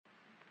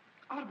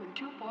Audubon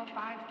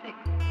 2456.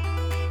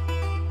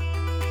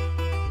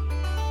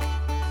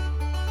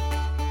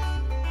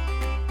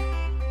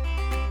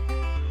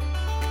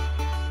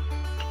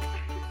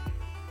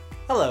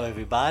 Hello,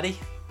 everybody.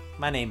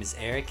 My name is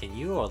Eric, and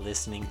you are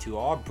listening to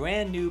our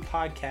brand new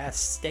podcast,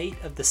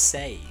 State of the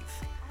Save,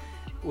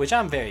 which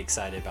I'm very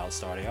excited about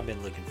starting. I've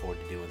been looking forward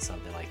to doing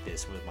something like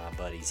this with my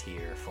buddies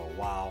here for a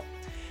while.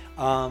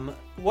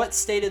 What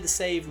State of the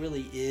Save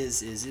really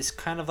is it's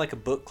kind of like a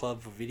book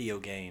club for video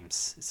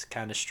games. It's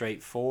kind of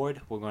straightforward.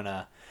 We're going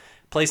to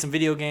play some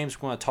video games.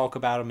 We're going to talk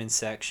about them in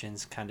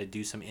sections, kind of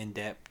do some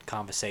in-depth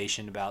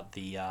conversation about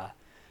the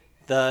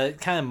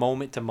kind of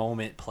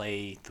moment-to-moment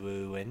play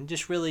through, and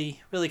just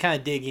really kind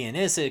of dig in.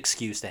 It's an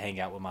excuse to hang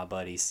out with my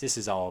buddies. This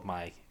is all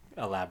my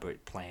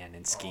elaborate plan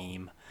and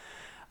scheme.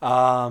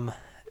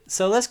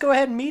 So let's go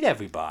ahead and meet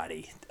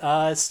everybody.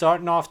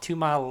 Starting off to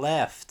my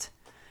left,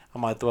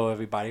 I'm going to throw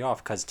everybody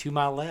off because to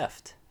my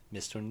left,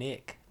 Mr.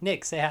 Nick.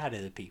 Nick, say hi to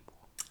the people.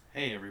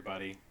 Hey,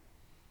 everybody.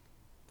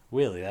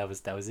 Really? That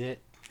was it?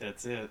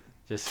 That's it.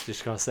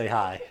 Just going to say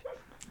hi.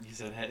 You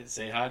said, hey,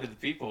 say hi to the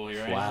people.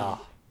 Here I Wow. am.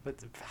 But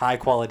high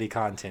quality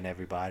content,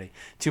 everybody.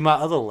 To my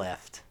other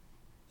left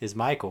is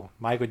Michael.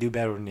 Michael, do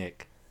better than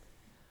Nick.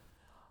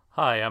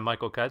 Hi, I'm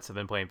Michael Cutts. I've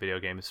been playing video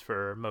games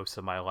for most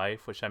of my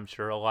life, which I'm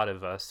sure a lot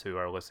of us who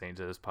are listening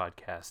to this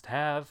podcast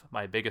have.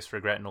 My biggest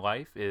regret in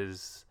life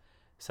is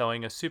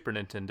selling a Super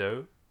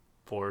Nintendo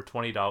for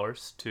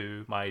 $20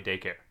 to my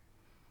daycare.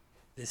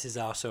 This is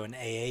also an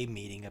AA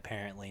meeting,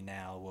 apparently,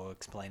 now. We're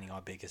explaining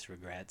our biggest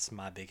regrets.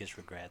 My biggest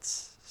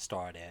regrets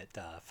start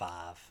at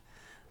 5.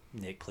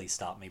 Nick, please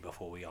stop me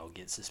before we all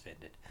get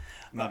suspended.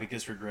 My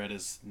biggest regret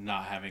is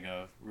not having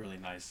a really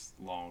nice,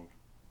 long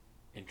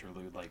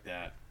interlude like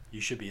that.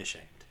 You should be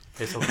ashamed.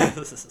 It's okay.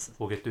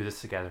 We'll get through this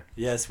together.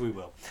 Yes, we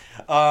will.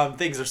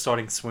 Things are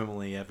starting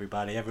swimmingly,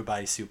 everybody.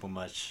 Everybody's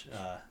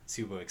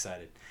super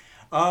excited.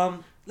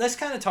 Let's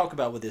kind of talk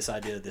about what this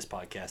idea of this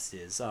podcast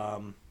is.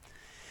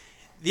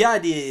 The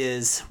idea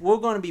is we're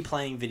going to be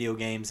playing video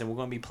games, and we're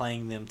going to be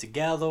playing them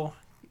together.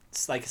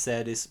 It's, like I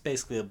said, it's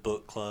basically a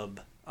book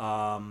club.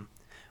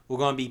 We're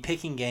going to be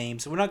picking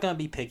games. We're not going to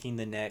be picking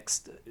the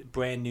next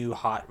brand new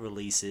hot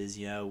releases.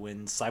 You know,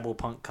 when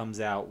Cyberpunk comes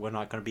out, we're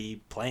not going to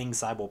be playing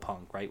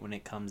Cyberpunk right when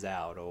it comes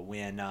out. Or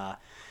when,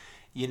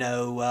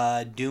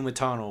 Doom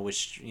Eternal,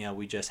 which,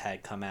 we just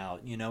had come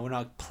out. We're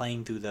not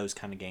playing through those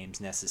kind of games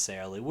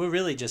necessarily. We're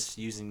really just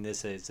using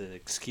this as an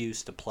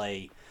excuse to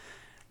play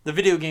the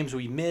video games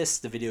we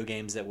missed, the video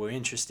games that we're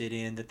interested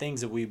in, the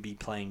things that we'd be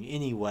playing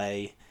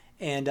anyway,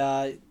 and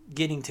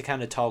getting to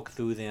kind of talk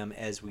through them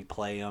as we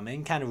play them,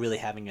 and kind of really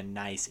having a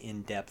nice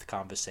in-depth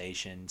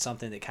conversation,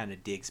 something that kind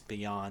of digs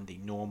beyond the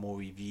normal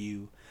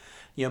review.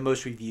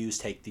 Most reviews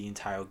take the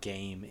entire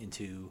game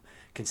into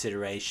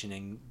consideration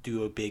and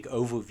do a big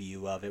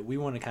overview of it. We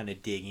want to kind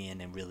of dig in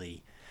and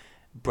really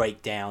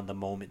break down the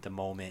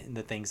moment-to-moment and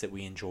the things that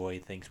we enjoy,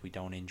 things we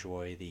don't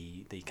enjoy,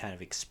 the kind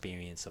of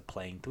experience of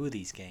playing through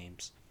these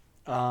games.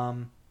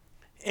 And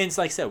it's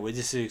like I said, we're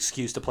just an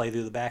excuse to play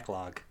through the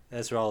backlog.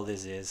 That's what all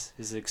this is.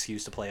 It's an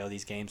excuse to play all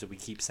these games that we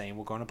keep saying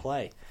we're going to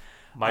play.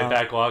 My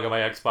backlog on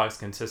my Xbox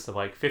consists of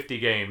like 50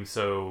 games,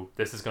 so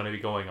this is going to be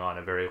going on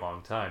a very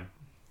long time.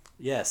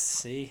 Yes,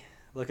 see?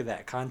 Look at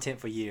that. Content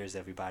for years,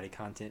 everybody.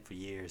 Content for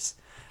years.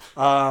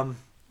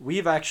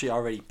 We've actually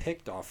already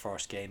picked our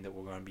first game that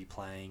we're going to be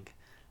playing.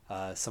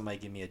 Somebody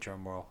give me a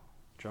drum roll.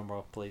 Drum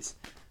roll, please.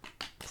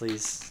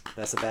 Please.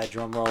 That's a bad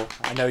drum roll.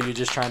 I know you're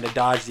just trying to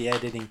dodge the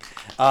editing.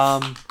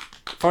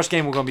 First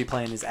game we're going to be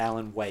playing is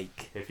Alan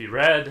Wake. If you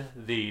read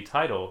the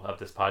title of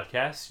this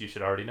podcast, you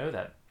should already know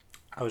that.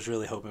 I was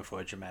really hoping for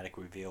a dramatic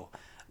reveal.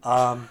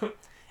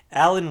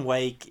 Alan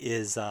Wake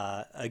is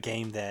a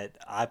game that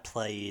I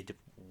played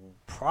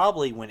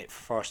probably when it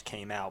first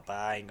came out, but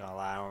I ain't going to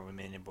lie, I don't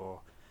remember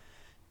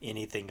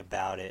anything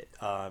about it.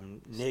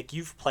 Nick,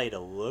 you've played a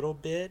little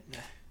bit.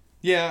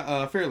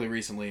 Yeah, fairly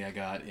recently I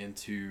got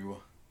into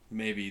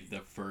maybe the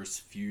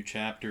first few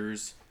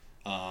chapters,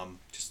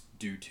 just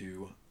due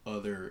to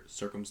other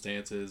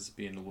circumstances,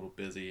 being a little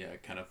busy. I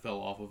kind of fell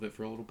off of it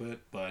for a little bit,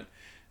 but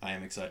I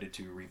am excited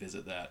to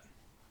revisit that.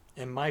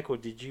 And Michael,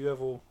 did you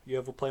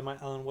ever play my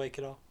Alan Wake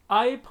at all?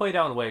 I played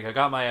Alan Wake. I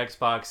got my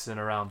Xbox in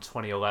around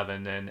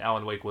 2011, and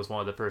Alan Wake was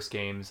one of the first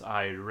games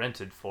I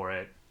rented for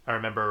it. I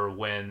remember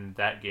when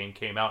that game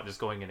came out, just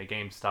going into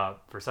GameStop.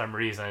 For some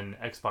reason,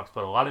 Xbox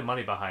put a lot of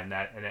money behind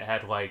that, and it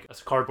had like a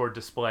cardboard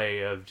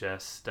display of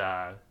just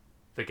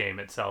the game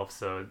itself.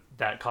 So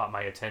that caught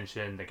my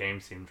attention. The game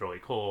seemed really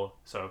cool.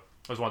 So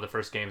it was one of the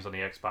first games on the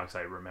Xbox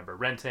I remember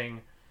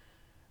renting.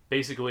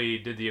 Basically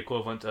did the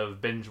equivalent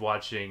of binge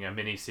watching a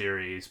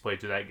miniseries,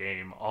 played through that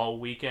game all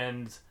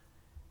weekend.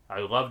 I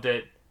loved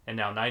it, and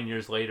now 9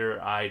 years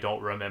later, I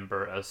don't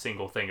remember a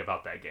single thing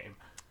about that game.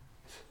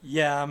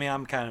 Yeah, I mean,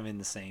 I'm kind of in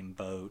the same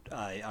boat.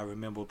 I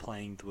remember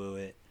playing through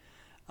it.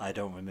 I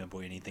don't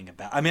remember anything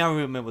about... I mean, I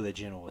remember the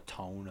general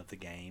tone of the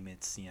game.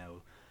 It's,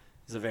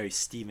 it's a very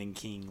Stephen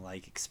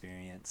King-like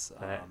experience.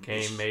 That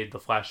game made the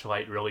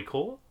flashlight really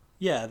cool.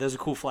 Yeah, there's a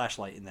cool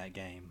flashlight in that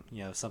game.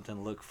 You know, something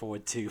to look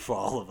forward to for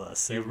all of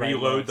us. You Everybody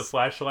reload the loves-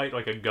 flashlight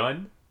like a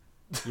gun.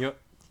 You,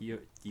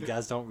 you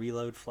guys don't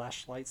reload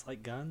flashlights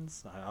like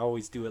guns? I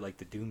always do it like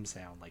the Doom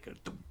sound, like a.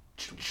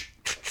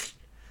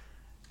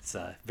 It's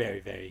a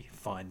very, very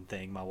fun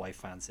thing. My wife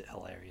finds it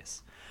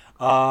hilarious.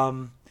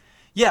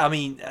 Yeah, I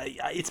mean,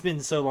 it's been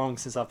so long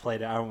since I've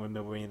played it. I don't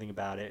remember anything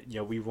about it. You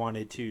know, we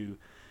wanted to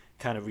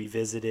kind of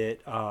revisit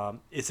it.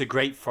 It's a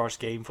great first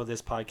game for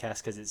this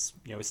podcast because it's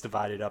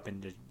divided up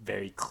into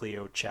very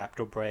clear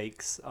chapter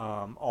breaks.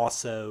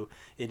 Also,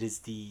 it is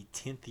the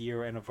 10th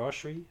year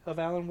anniversary of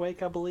Alan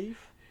Wake, I believe.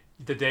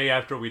 The day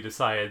after we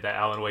decided that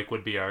Alan Wake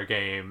would be our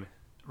game,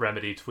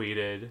 Remedy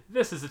tweeted,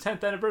 "This is the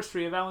 10th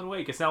anniversary of Alan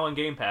Wake. It's now on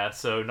Game Pass,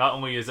 so not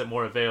only is it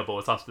more available,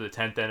 it's also the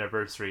 10th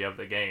anniversary of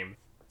the game."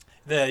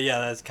 Yeah,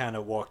 that's kind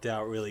of worked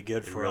out really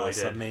good for really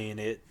us. I did.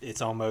 mean,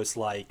 it's almost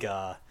like,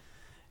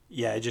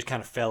 it just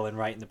kind of fell in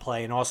right into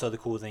play. And also the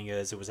cool thing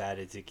is it was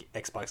added to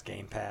Xbox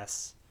Game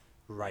Pass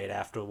right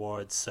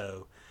afterwards,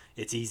 so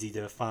it's easy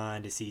to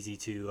find. It's easy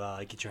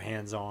to get your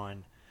hands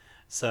on.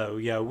 So,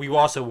 yeah, we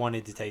also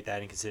wanted to take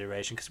that in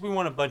consideration because we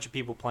want a bunch of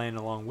people playing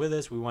along with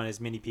us. We want as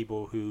many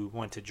people who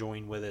want to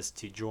join with us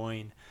to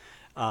join.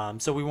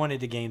 So we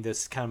wanted a game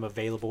that's kind of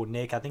available.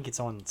 Nick, I think it's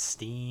on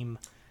Steam.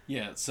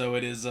 Yeah, so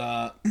it is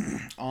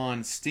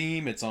on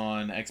Steam, it's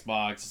on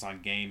Xbox, it's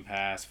on Game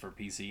Pass for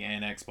PC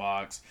and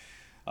Xbox.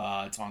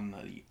 It's on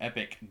the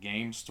Epic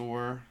Game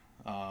Store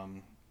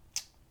and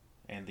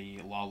the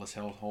Lawless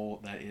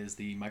Hellhole, that is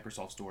the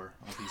Microsoft Store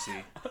on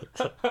PC.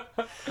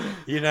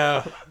 You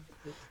know,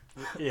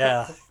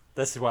 yeah,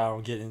 that's why I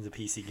don't get into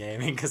PC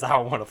gaming because I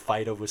don't want to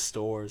fight over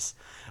stores.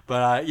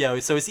 But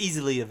so it's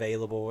easily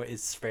available.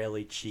 It's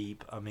fairly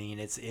cheap. I mean,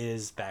 it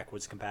is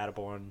backwards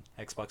compatible on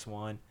Xbox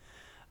One.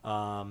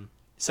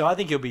 So I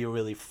think it'll be a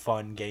really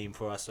fun game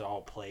for us to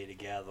all play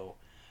together.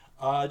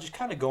 Just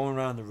kind of going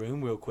around the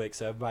room real quick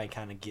so everybody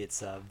kind of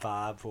gets a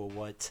vibe for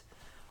what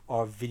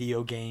our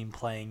video game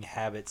playing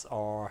habits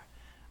are.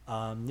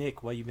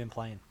 Nick, what you been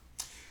playing?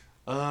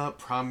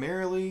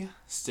 Primarily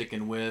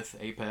sticking with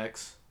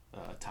Apex,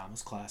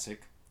 Timeless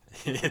Classic.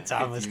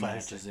 Timeless A few Classic.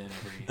 matches in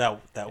every That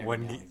every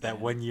one now and that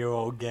again. 1 year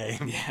old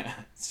game. Yeah.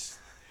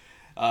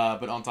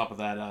 But on top of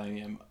that, I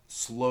am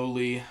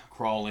slowly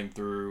crawling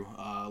through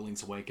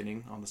Link's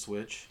Awakening on the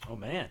Switch. Oh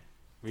man,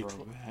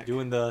 Throwback.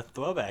 doing the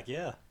throwback,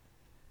 yeah.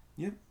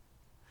 Yep.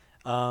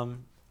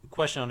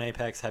 Question on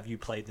Apex: have you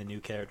played the new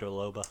character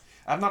Loba?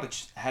 I've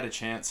not had a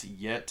chance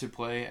yet to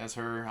play as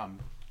her. I'm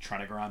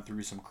trying to grind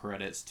through some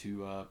credits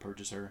to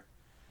purchase her.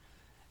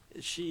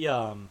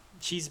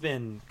 She's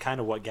been kind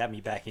of what got me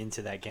back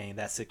into that game.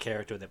 That's a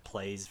character that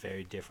plays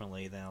very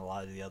differently than a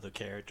lot of the other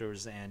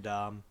characters, and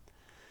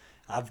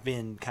I've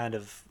been kind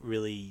of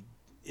really.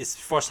 It's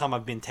the first time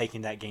I've been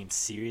taking that game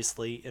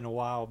seriously in a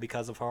while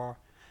because of her,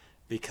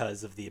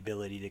 because of the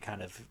ability to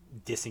kind of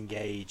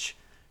disengage,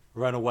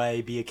 run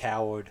away, be a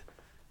coward,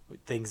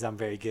 things I'm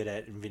very good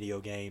at in video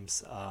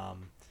games,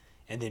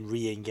 and then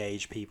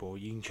re-engage people.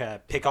 You can try to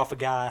pick off a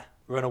guy,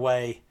 run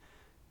away,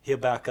 heal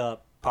back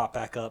up, pop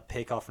back up,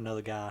 pick off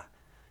another guy,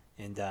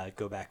 and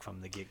go back from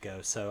the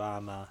get-go.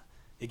 So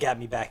it got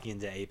me back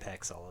into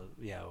Apex,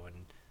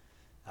 and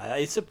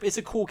it's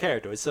a cool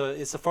character. It's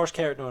the first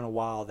character in a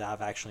while that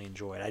I've actually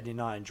enjoyed. I did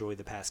not enjoy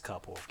the past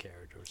couple of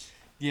characters.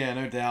 Yeah,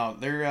 no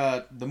doubt.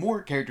 They're the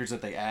more characters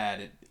that they add,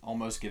 it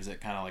almost gives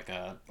it kind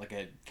of like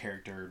a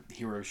character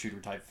hero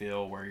shooter type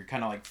feel, where you're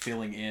kind of like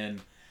filling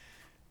in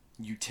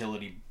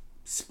utility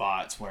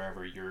spots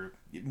wherever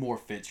it more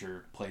fits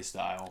your play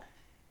style.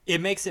 It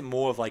makes it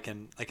more of like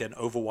an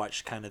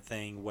Overwatch kind of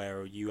thing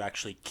where you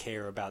actually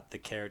care about the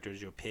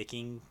characters you're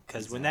picking.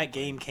 Because when that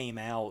game came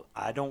out,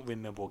 I don't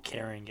remember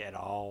caring at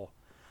all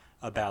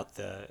about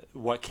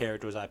what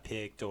characters I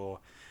picked or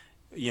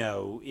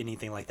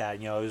anything like that.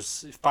 It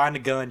was find a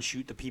gun,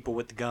 shoot the people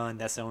with the gun.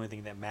 That's the only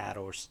thing that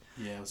matters.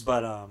 Yeah, it was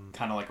But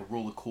kind of like a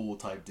rule of cool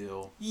type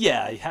deal.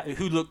 yeah,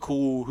 who looked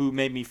cool, who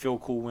made me feel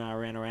cool when I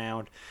ran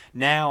around.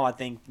 Now I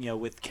think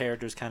with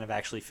characters kind of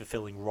actually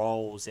fulfilling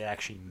roles, it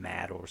actually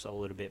matters a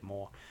little bit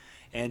more.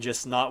 And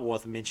just not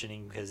worth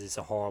mentioning because it's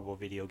a horrible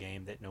video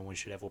game that no one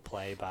should ever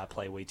play, but I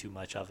play way too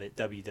much of it.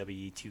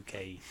 WWE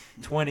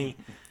 2K20.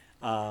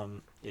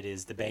 It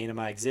is the bane of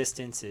my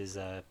existence. It is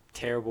a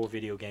terrible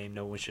video game.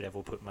 No one should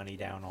ever put money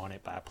down on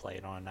it, but I play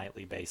it on a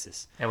nightly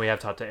basis. And we have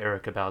talked to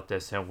Eric about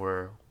this, and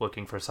we're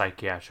looking for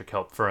psychiatric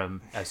help for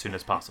him as soon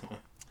as possible.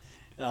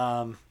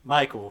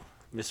 Michael,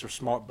 Mr.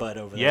 Smart Butt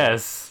over there.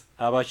 Yes.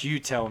 How about you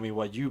tell me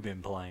what you've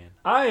been playing?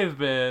 I've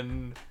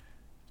been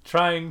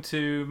trying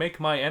to make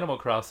my Animal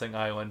Crossing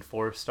island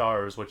 4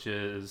 stars, which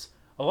is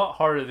a lot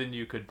harder than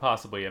you could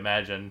possibly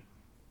imagine,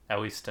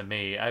 at least to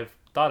me. I've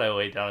thought I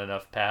laid down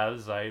enough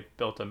paths. I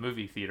built a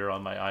movie theater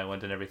on my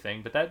island and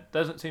everything, but that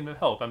doesn't seem to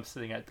help. I'm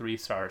sitting at 3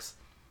 stars.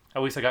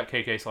 At least I got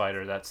KK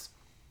Slider. That's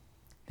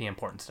the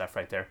important stuff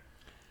right there.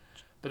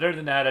 But other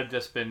than that, I've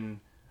just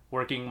been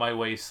working my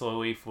way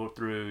slowly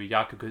through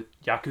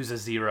Yakuza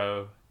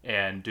 0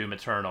 and Doom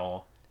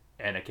Eternal,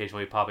 and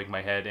occasionally popping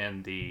my head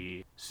in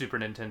the Super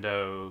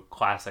Nintendo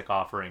classic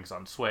offerings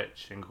on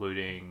Switch,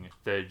 including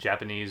the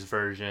Japanese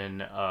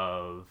version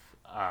of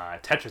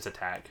Tetris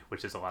Attack,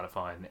 which is a lot of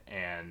fun,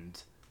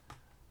 and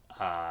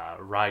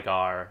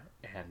Rygar,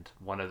 and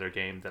one other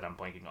game that I'm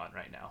blanking on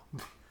right now.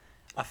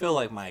 I feel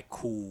like my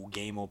cool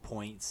gamer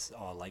points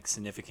are like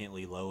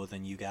significantly lower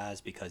than you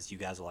guys because you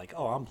guys are like,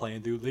 oh, I'm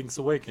playing through Link's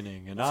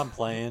Awakening and I'm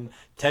playing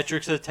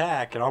Tetris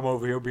Attack and I'm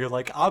over here being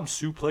like, I'm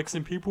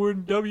suplexing people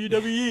in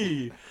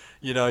WWE.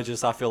 You know,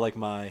 just I feel like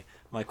my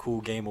cool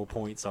gamer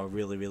points are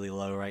really, really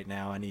low right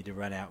now. I need to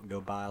run out and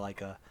go buy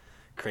like a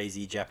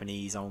crazy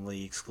Japanese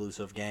only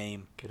exclusive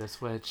game. Get a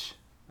Switch.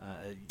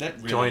 That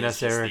really Join is us,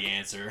 just Eric. the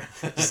answer.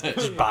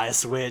 Just buy a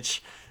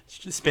Switch.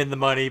 Just spend the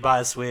money, buy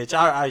a Switch.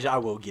 I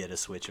will get a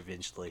Switch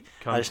eventually.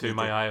 Come to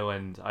my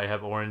island. I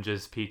have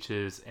oranges,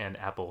 peaches, and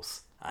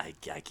apples. I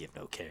give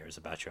no cares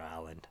about your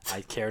island.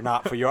 I care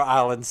not for your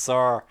island,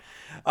 sir.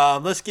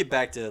 Let's get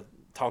back to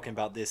talking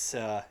about this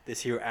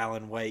here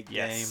Alan Wake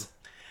game.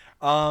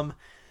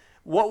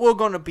 What we're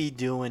going to be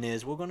doing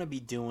is we're going to be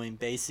doing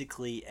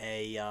basically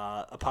a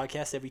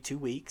podcast every 2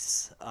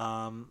 weeks.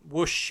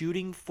 We're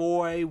shooting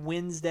for a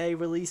Wednesday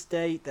release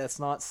date. That's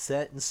not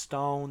set in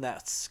stone.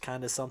 That's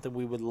kind of something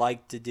we would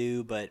like to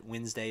do, but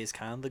Wednesday is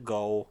kind of the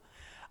goal.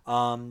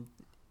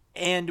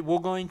 And we're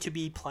going to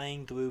be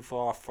playing through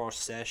for our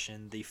first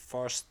session the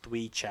first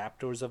 3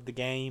 chapters of the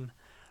game.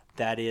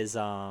 That is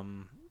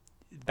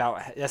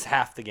that's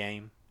half the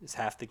game. It's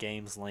half the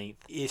game's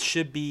length. It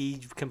should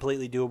be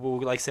completely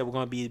doable. Like I said, we're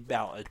going to be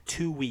about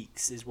 2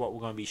 weeks is what we're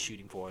going to be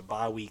shooting for. A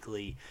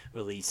bi-weekly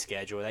release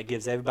schedule. That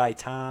gives everybody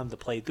time to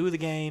play through the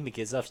game. It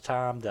gives us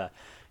time to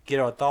get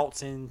our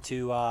thoughts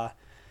into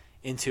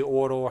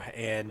order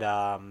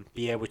and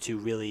be able to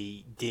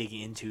really dig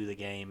into the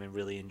game and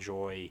really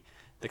enjoy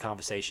the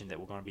conversation that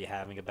we're going to be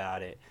having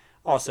about it.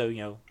 Also,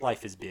 you know,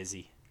 life is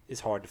busy. It's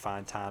hard to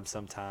find time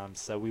sometimes,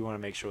 so we want to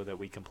make sure that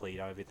we complete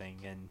everything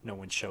and no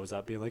one shows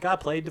up being like, I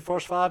played the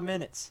first 5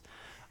 minutes.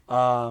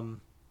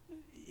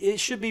 It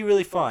should be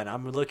really fun.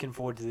 I'm looking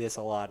forward to this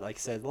a lot. Like I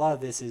said, a lot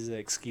of this is an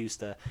excuse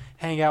to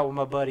hang out with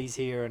my buddies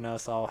here and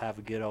us all have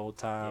a good old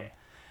time. Yeah.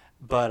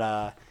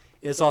 But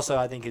it's also,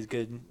 I think, is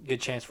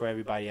good chance for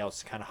everybody else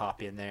to kind of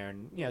hop in there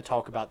and, you know,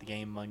 talk about the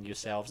game among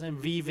yourselves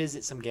and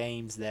revisit some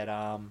games that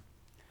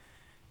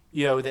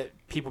you know, that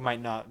people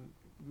might not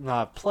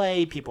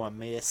played, people have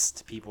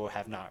missed, people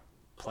have not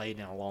played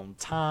in a long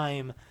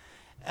time.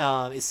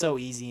 It's so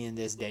easy in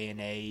this day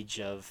and age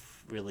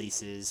of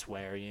releases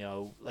where, you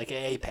know, like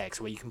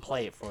Apex, where you can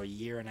play it for a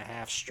year and a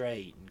half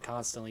straight and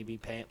constantly be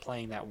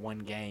playing that one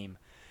game,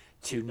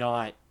 to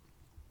not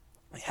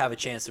have a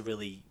chance to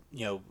really,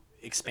 you know,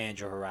 expand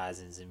your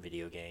horizons in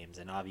video games.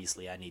 And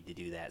obviously I need to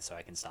do that so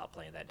I can stop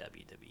playing that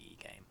WWE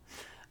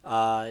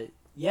game.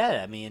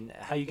 Yeah, I mean,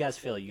 how you guys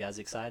feel? You guys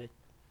excited?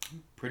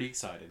 Pretty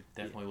excited.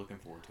 Definitely looking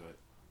forward to it.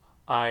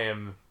 I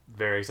am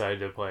very excited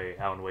to play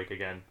Alan Wake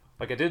again.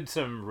 Like, I did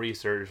some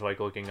research,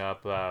 like looking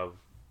up a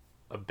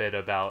bit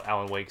about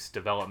Alan Wake's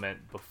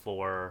development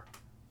before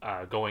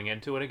going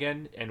into it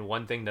again. And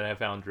one thing that I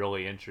found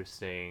really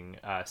interesting,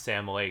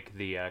 Sam Lake,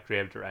 the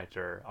creative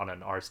director, on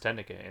an Ars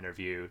Technica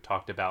interview,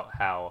 talked about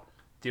how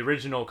the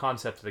original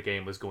concept of the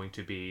game was going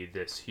to be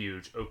this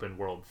huge open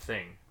world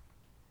thing.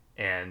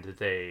 And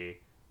the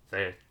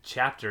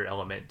chapter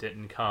element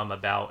didn't come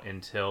about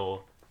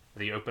until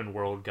the open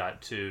world got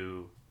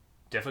too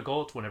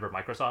difficult whenever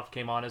Microsoft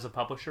came on as a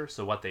publisher.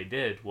 So what they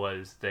did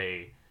was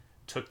they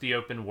took the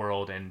open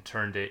world and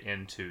turned it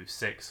into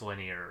 6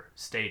 linear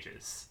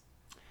stages.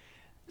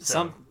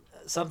 So,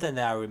 Something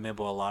that I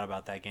remember a lot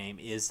about that game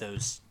is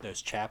those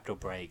chapter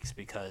breaks,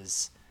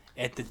 because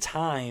at the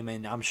time,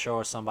 and I'm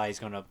sure somebody's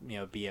gonna, you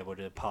know, be able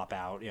to pop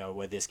out, you know,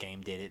 where this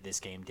game did it, this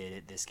game did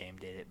it, this game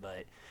did it,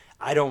 but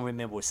I don't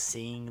remember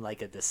seeing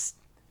like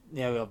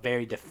a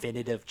very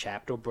definitive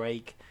chapter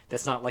break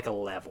that's not like a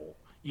level.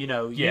 You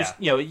know,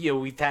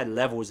 we've had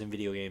levels in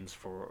video games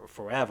for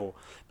forever,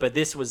 but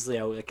this was, you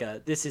know, like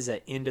this is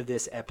an end of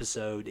this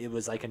episode. It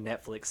was like a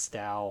Netflix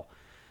style,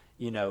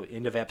 you know,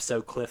 end of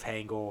episode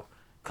cliffhanger.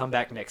 Come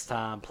back next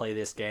time, play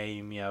this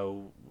game, you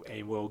know,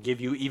 and we'll give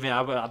you even,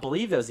 I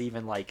believe there's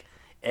even like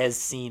as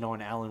seen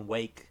on Alan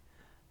Wake,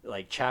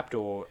 like chapter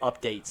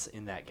updates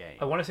in that game.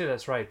 I want to say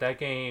that's right. That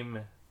game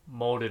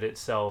molded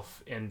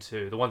itself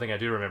into, the one thing I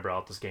do remember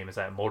about this game is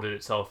that it molded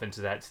itself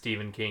into that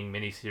Stephen King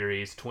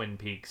miniseries Twin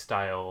Peaks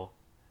style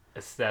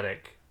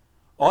aesthetic.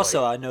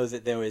 Also, I know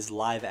that there is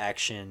live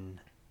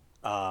action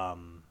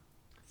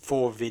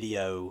for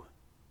video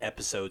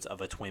episodes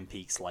of a Twin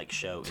Peaks like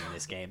show in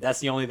this game.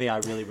 That's the only thing I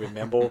really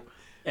remember.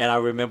 And I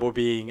remember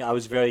I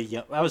was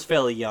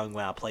fairly young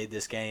when I played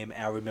this game,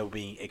 and I remember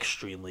being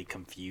extremely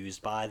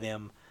confused by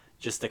them.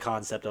 Just the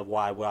concept of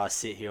why would I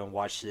sit here and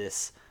watch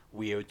this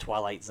weird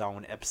Twilight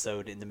Zone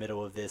episode in the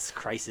middle of this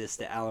crisis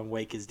that Alan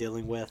Wake is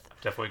dealing with. I'm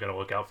definitely going to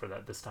look out for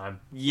that this time.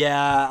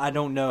 Yeah, I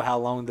don't know how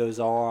long those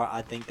are.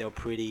 I think they're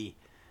pretty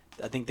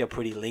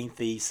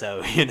lengthy,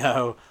 so, you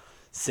know,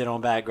 sit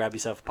on back, grab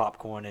yourself a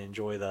popcorn, and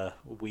enjoy the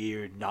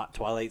weird not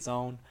Twilight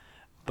Zone.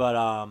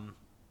 But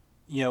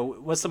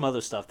what's some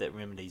other stuff that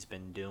Remedy's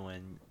been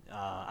doing?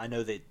 I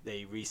know that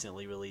they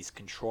recently released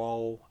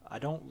Control. I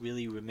don't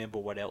really remember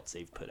what else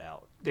they've put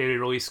out. They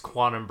released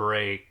Quantum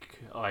Break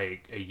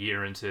like a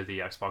year into the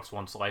Xbox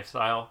One's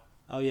lifestyle.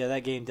 Oh yeah,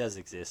 that game does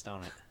exist,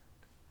 don't it?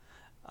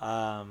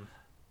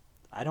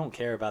 I don't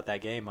care about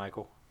that game,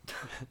 Michael.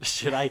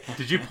 Should I?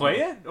 Did you play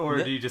it,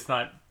 or do you just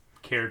not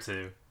care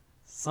to?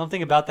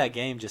 Something about that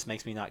game just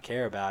makes me not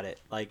care about it.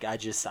 Like I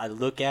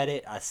look at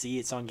it, I see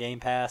it's on Game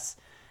Pass.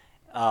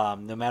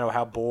 No matter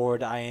how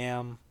bored I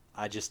am,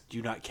 I just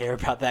do not care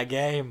about that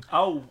game.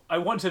 I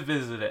want to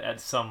visit it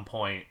at some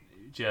point.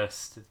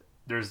 Just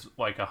there's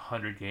like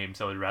 100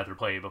 games I would rather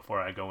play before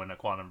I go into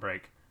Quantum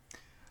Break.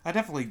 I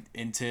definitely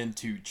intend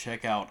to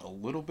check out a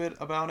little bit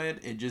about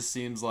it. It just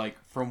seems like,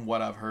 from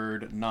what I've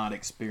heard, not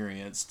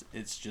experienced.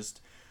 It's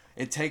just,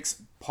 it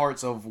takes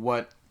parts of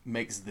what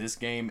makes this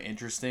game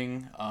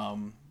interesting,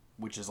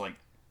 which is like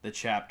the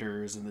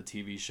chapters and the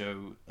TV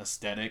show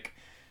aesthetic,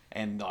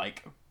 and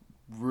like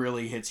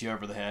really hits you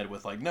over the head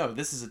with like, no,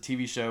 this is a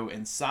TV show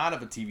inside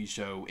of a TV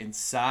show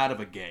inside of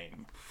a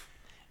game.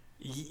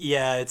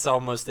 Yeah, it's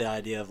almost the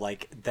idea of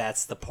like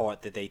that's the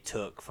part that they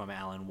took from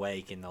Alan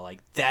Wake, and they're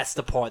like, that's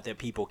the part that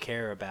people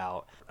care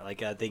about.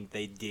 Like I think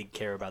they did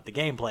care about the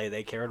gameplay,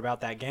 they cared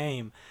about that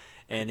game,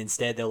 and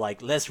instead they're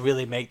like, let's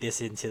really make this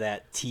into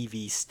that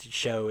TV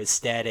show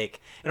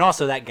aesthetic. And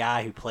also that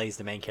guy who plays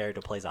the main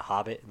character plays a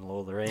hobbit in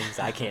Lord of the Rings.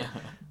 I can't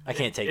take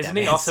Isn't that. Isn't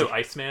he also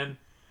Iceman?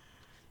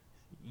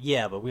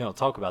 Yeah, but we don't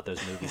talk about those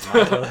movies.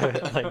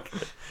 Like,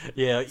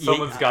 yeah,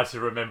 someone's got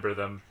to remember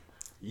them.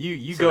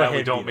 You so go that ahead.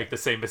 We don't make the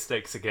same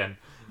mistakes again.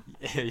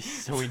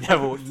 So we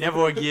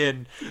never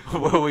again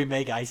will we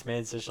make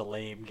Iceman such a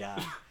lame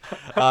guy.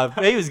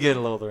 He was good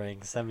in Lord of the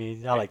Rings. I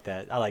mean, I like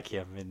that. I like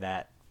him in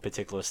that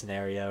particular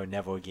scenario.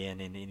 Never again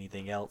in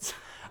anything else.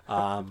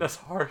 That's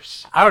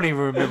harsh. I don't even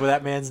remember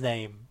that man's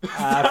name.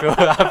 I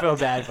feel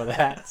bad for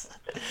that.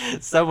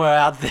 Somewhere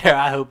out there,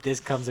 I hope this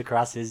comes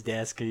across his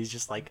desk, and he's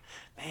just like,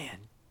 man,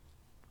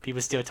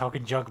 people still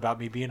talking junk about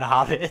me being a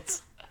hobbit.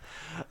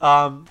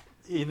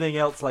 Anything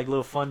else, like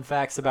little fun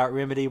facts about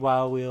Remedy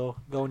while we're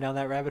going down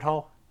that rabbit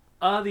hole?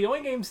 The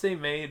only games they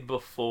made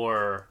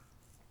before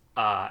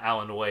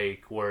Alan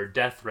Wake were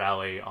Death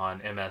Rally on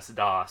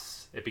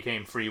MS-DOS. It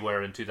became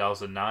freeware in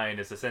 2009.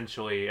 It's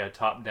essentially a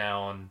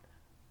top-down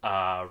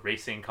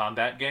racing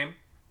combat game.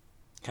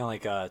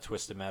 Kind of like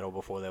Twisted Metal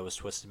before there was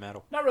Twisted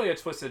Metal. Not really a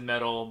Twisted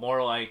Metal,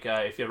 more like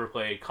if you ever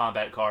played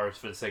Combat Cars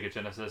for the Sega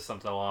Genesis,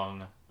 something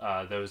along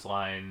those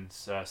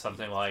lines.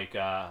 Something like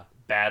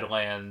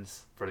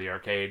Badlands for the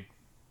arcade.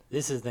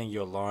 This is the thing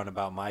you'll learn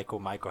about Michael.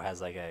 Michael has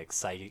like a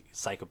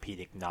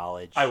encyclopedic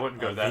knowledge. I wouldn't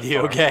go that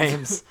video far.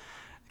 games.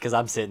 Because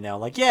I'm sitting there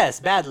like, yes,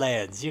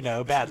 Badlands.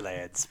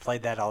 Badlands.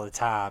 Played that all the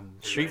time.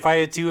 Street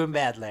Fighter 2 and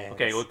Badlands.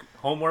 Okay, look,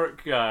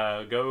 homework.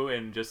 Go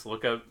and just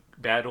look up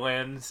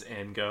Badlands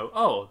and go,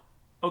 oh,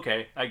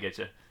 okay, I get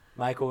you.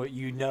 Michael,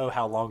 you know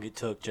how long it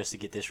took just to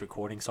get this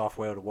recording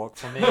software to work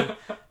for me.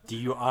 Do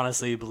you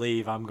honestly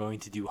believe I'm going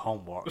to do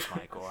homework,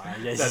 Michael?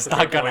 It's just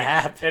not going to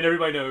happen. And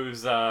everybody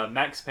knows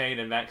Max Payne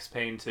and Max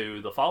Payne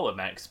 2, The Fall of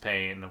Max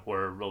Payne,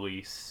 were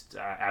released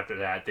after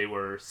that. They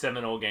were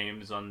seminal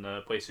games on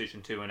the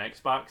PlayStation 2 and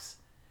Xbox.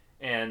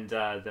 And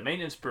the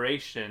main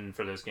inspiration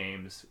for those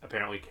games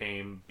apparently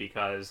came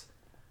because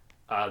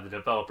the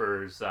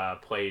developers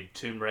played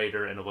Tomb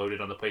Raider and loaded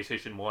on the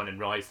PlayStation 1 and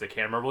realized the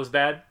camera was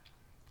bad.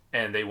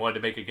 And they wanted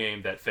to make a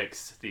game that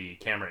fixed the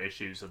camera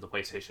issues of the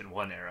PlayStation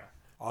 1 era.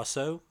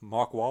 Also,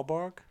 Mark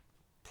Wahlberg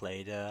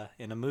played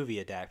in a movie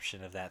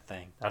adaptation of that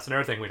thing. That's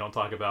another thing we don't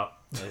talk about.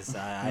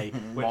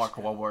 Mark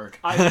Wahlberg.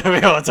 We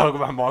don't talk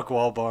about Mark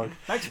Wahlberg.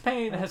 Max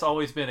Payne has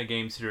always been a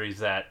game series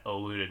that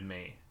eluded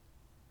me.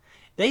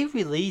 They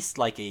released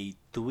like a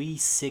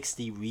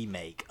 360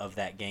 remake of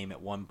that game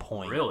at one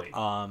point. Really?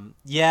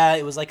 Yeah,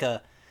 it was like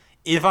a...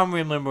 If I'm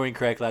remembering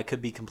correctly, I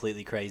could be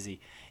completely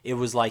crazy. It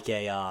was like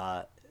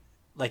a...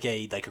 Like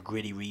a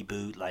gritty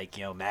reboot, like,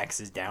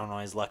 Max is down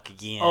on his luck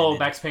again. Oh,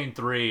 Max Payne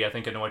 3, I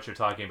think I know what you're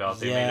talking about.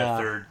 They made Yeah.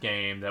 a third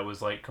game that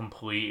was, like,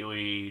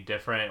 completely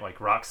different. Like,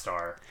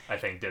 Rockstar, I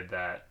think, did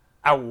that.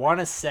 I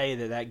want to say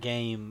that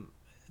game,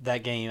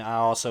 I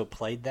also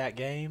played that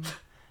game.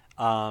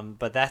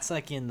 But that's,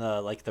 like, in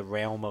the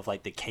realm of,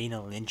 like, the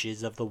Kana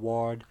Lynch's of the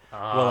world.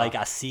 Where, like,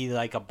 I see,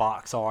 like, a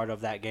box art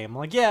of that game. I'm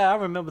like, yeah, I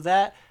remember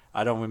that.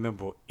 I don't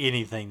remember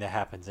anything that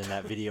happens in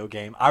that video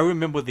game. I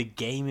remember the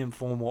Game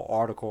Informer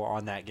article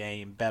on that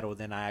game better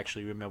than I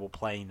actually remember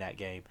playing that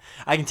game.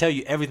 I can tell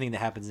you everything that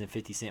happens in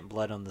 50 Cent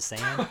Blood on the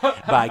Sand,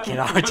 but I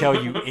cannot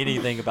tell you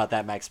anything about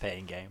that Max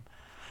Payne game.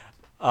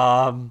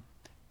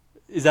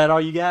 Is that all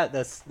you got?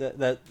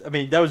 That. I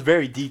mean, that was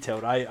very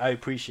detailed. I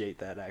appreciate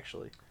that,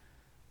 actually.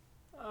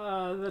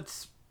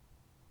 That's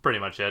pretty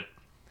much it.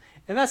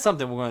 And that's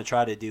something we're going to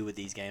try to do with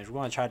these games. We're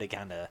going to try to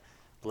kind of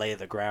lay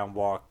the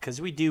groundwork, because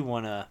we do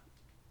want to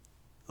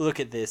look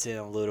at this in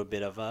a little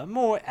bit of a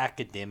more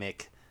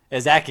academic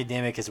as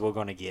we're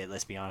going to get,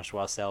 let's be honest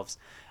with ourselves,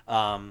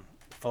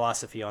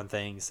 philosophy on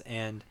things.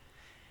 And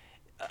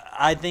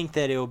I think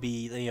that it'll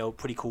be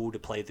pretty cool to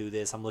play through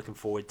this. I'm looking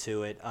forward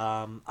to it.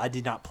 I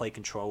did not play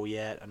Control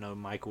yet. I know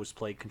Michael's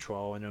played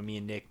Control. I know me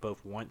and Nick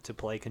both want to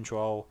play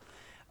Control.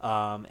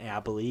 And I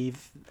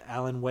believe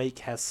Alan Wake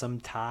has some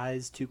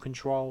ties to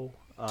Control.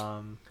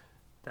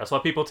 That's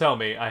what people tell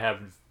me. I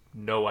have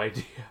no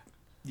idea.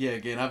 Yeah,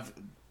 again, I've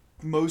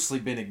mostly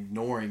been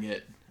ignoring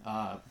it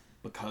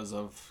because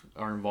of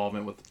our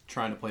involvement with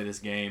trying to play this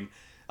game.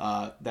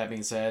 That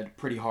being said,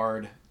 pretty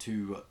hard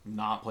to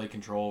not play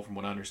Control. From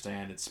what I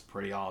understand, it's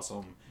pretty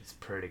awesome. It's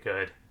pretty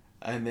good.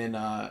 And then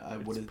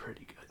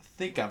Pretty good.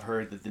 think I've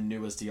heard that the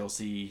newest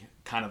DLC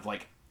kind of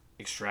like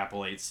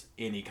extrapolates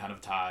any kind of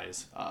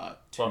ties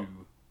to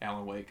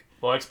Alan Wake.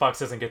 Well, Xbox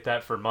doesn't get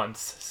that for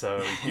months,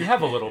 so you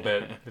have a little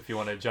bit if you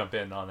want to jump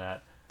in on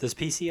that. Does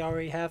PC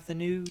already have the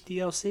new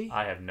DLC?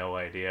 I have no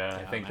idea.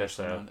 Yeah, I think that's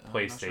a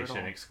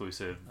PlayStation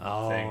exclusive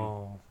thing.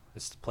 Oh,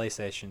 it's the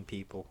PlayStation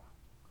people.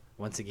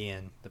 Once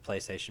again, the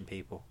PlayStation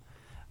people.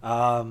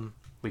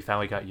 We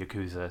finally got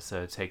Yakuza,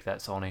 so take that,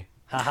 Sony.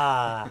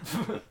 Haha.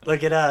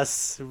 Look at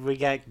us. We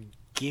got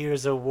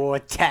Gears of War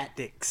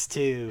Tactics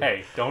too.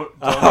 Hey, don't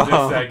diss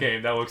that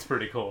game. That looks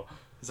pretty cool.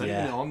 Is that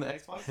even on the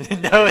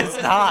Xbox? No,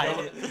 it's not.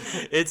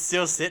 It's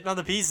still sitting on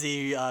the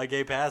PC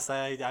Game Pass.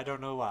 I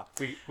don't know why.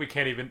 We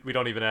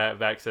don't even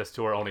have access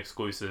to our own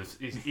exclusives.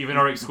 Even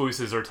our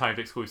exclusives are timed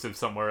exclusive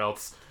somewhere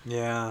else.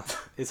 Yeah,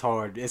 it's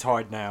hard. It's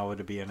hard now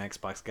to be an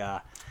Xbox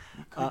guy.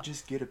 You could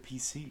just get a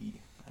PC.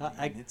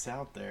 It's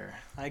out there.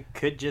 I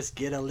could just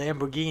get a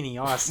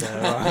Lamborghini also.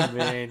 I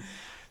mean,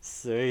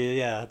 so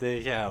yeah, there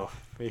you go.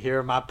 Here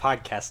are my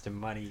podcasting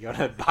money.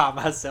 Gonna buy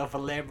myself a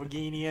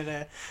Lamborghini and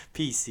a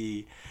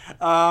PC.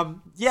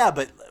 Yeah,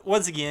 but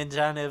once again,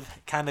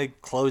 kind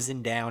of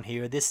closing down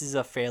here. This is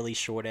a fairly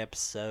short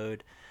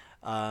episode.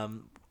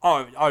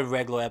 Our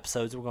regular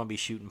episodes we're gonna be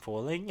shooting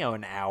for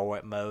an hour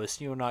at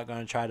most. You're not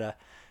gonna try to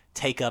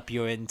take up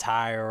your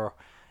entire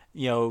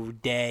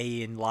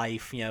day in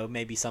life.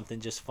 Maybe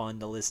something just fun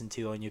to listen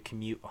to on your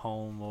commute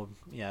home, or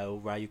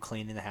while you're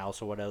cleaning the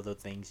house, or what other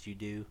things you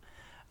do.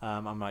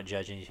 I'm not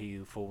judging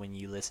you for when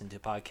you listen to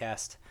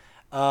podcasts.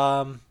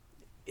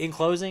 In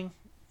closing,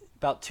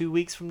 about 2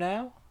 weeks from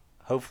now,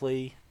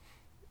 hopefully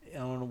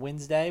on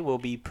Wednesday, we'll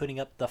be putting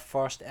up the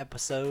first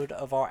episode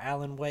of our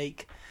Alan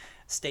Wake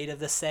State of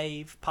the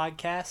Save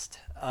podcast.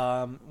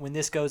 When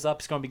this goes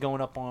up, it's going to be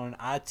going up on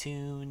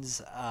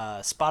iTunes,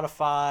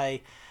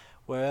 Spotify,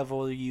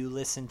 wherever you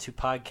listen to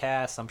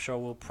podcasts. I'm sure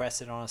we'll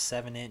press it on a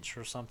 7-inch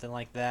or something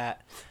like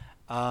that.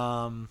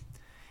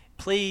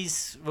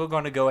 Please, we're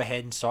going to go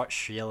ahead and start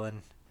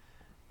shilling.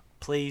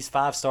 Please,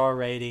 5-star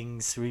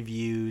ratings,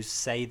 reviews,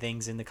 say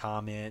things in the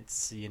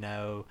comments,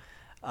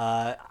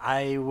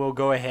 I will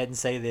go ahead and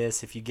say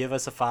this. If you give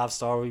us a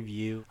 5-star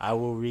review, I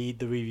will read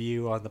the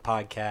review on the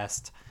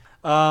podcast.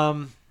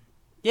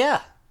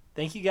 Yeah,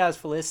 thank you guys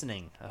for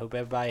listening. I hope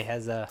everybody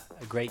has a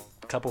great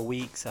couple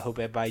weeks. I hope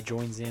everybody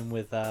joins in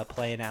with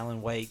playing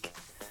Alan Wake.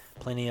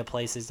 Plenty of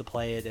places to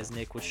play it, as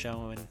Nick was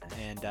showing,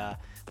 and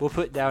we'll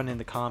put down in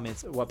the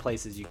comments what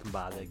places you can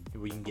buy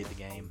where you can get the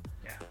game.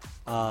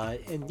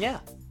 And yeah,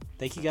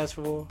 thank you guys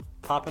for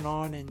popping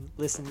on and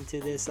listening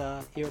to this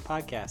here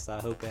podcast. I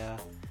hope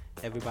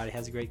everybody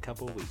has a great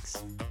couple of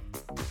weeks.